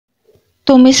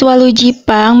Tumis waluh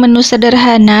jipang, menu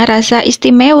sederhana, rasa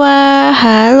istimewa.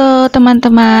 Halo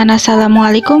teman-teman,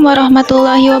 assalamualaikum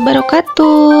warahmatullahi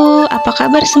wabarakatuh. Apa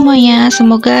kabar semuanya?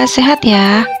 Semoga sehat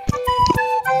ya.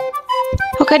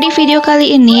 Oke, di video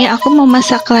kali ini aku mau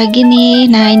masak lagi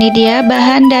nih. Nah, ini dia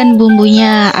bahan dan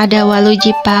bumbunya. Ada waluh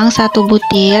jipang 1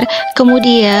 butir,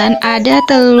 kemudian ada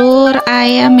telur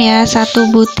ayam ya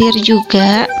 1 butir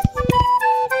juga.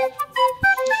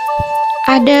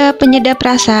 Ada penyedap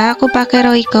rasa, aku pakai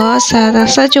Royco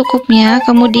secukupnya.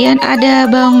 Kemudian ada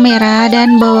bawang merah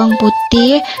dan bawang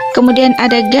putih. Kemudian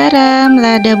ada garam,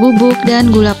 lada bubuk,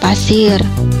 dan gula pasir.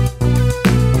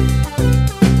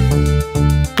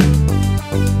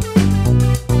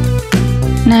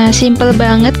 Nah, simple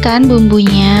banget kan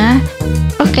bumbunya.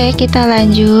 Oke, kita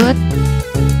lanjut.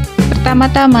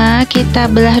 Pertama-tama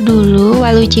kita belah dulu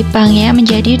waluh jipangnya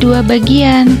menjadi 2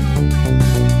 bagian.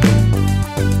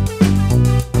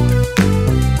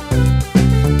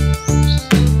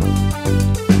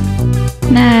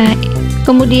 Nah,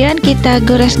 kemudian kita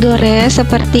gores-gores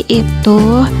seperti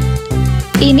itu.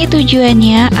 Ini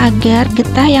tujuannya agar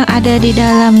getah yang ada di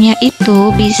dalamnya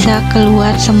itu bisa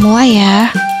keluar semua ya.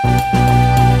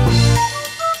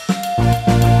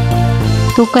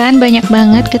 Tuh kan, banyak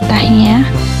banget getahnya.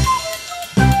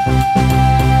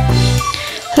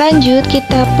 Lanjut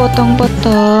kita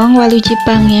potong-potong waluh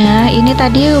jipangnya. Ini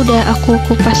tadi udah aku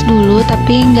kupas dulu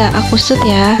tapi nggak aku shoot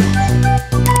ya.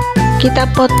 Kita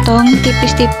potong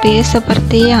tipis-tipis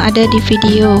seperti yang ada di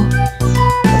video.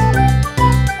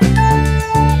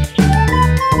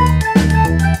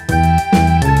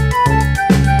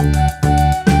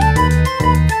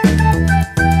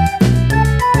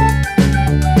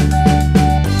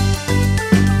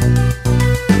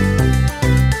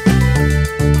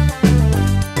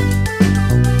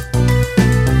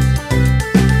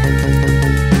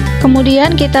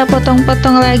 Kemudian kita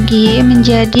potong-potong lagi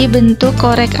menjadi bentuk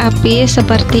korek api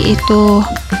seperti itu.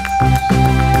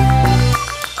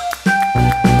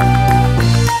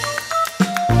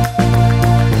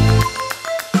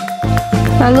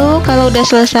 Lalu kalau udah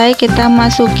selesai kita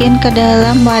masukin ke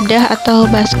dalam wadah atau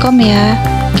baskom ya.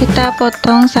 Kita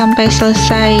potong sampai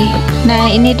selesai. Nah,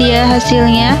 ini dia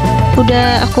hasilnya.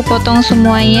 Udah aku potong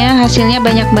semuanya, hasilnya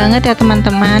banyak banget ya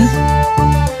teman-teman.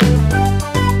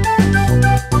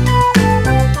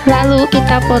 Lalu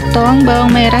kita potong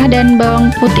bawang merah dan bawang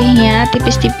putihnya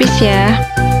tipis-tipis ya.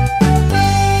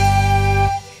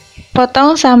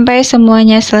 Potong sampai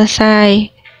semuanya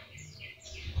selesai.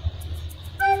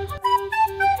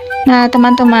 Nah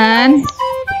teman-teman,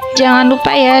 jangan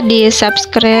lupa ya di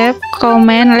subscribe,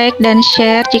 komen, like, dan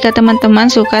share jika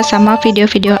teman-teman suka sama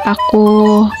video-video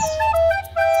aku.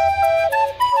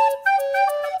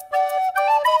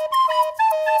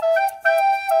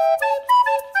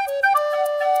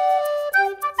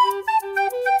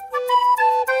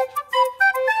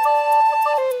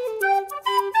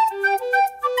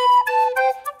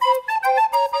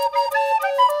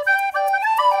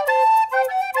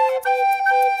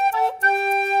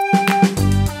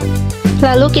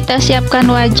 Lalu kita siapkan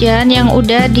wajan yang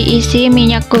udah diisi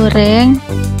minyak goreng.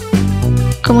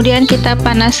 Kemudian kita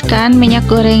panaskan minyak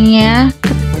gorengnya.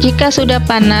 Jika sudah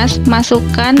panas,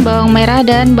 masukkan bawang merah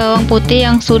dan bawang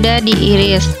putih yang sudah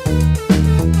diiris.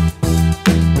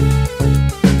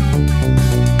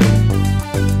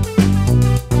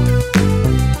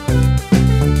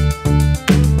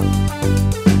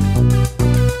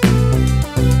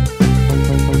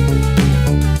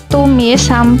 Tumis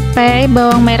sampai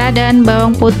bawang merah dan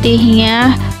bawang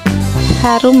putihnya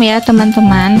harum ya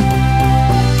teman-teman,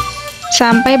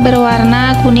 sampai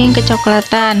berwarna kuning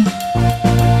kecoklatan.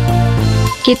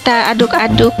 Kita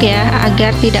aduk-aduk ya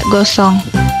agar tidak gosong.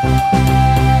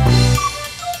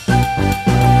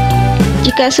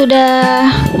 Jika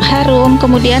sudah harum,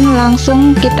 kemudian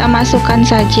langsung kita masukkan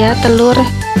saja telur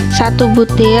 1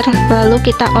 butir, lalu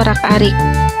kita orak-arik.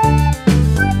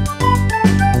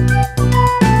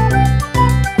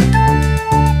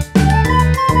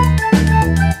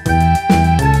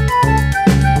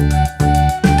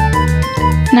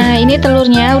 Nah, ini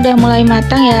telurnya udah mulai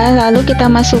matang ya. Lalu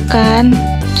kita masukkan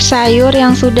sayur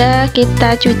yang sudah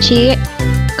kita cuci.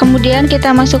 Kemudian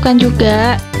kita masukkan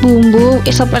juga bumbu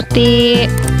seperti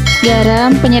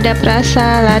garam, penyedap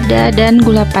rasa, lada, dan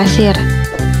gula pasir.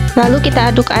 Lalu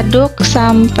kita aduk-aduk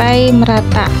sampai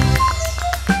merata.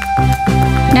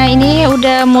 Nah, ini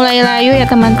udah mulai layu ya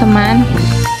teman-teman.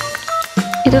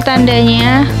 Itu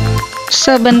tandanya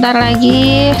sebentar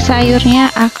lagi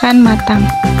sayurnya akan matang.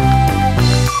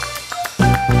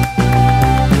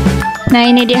 Nah,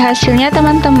 ini dia hasilnya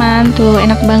teman-teman. Tuh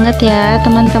enak banget ya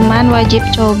teman-teman, wajib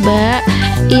coba.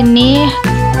 Ini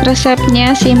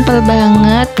Resepnya simple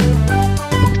banget,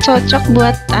 cocok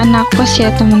buat anak kos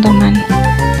ya teman-teman.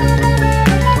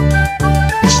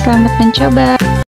 Selamat mencoba.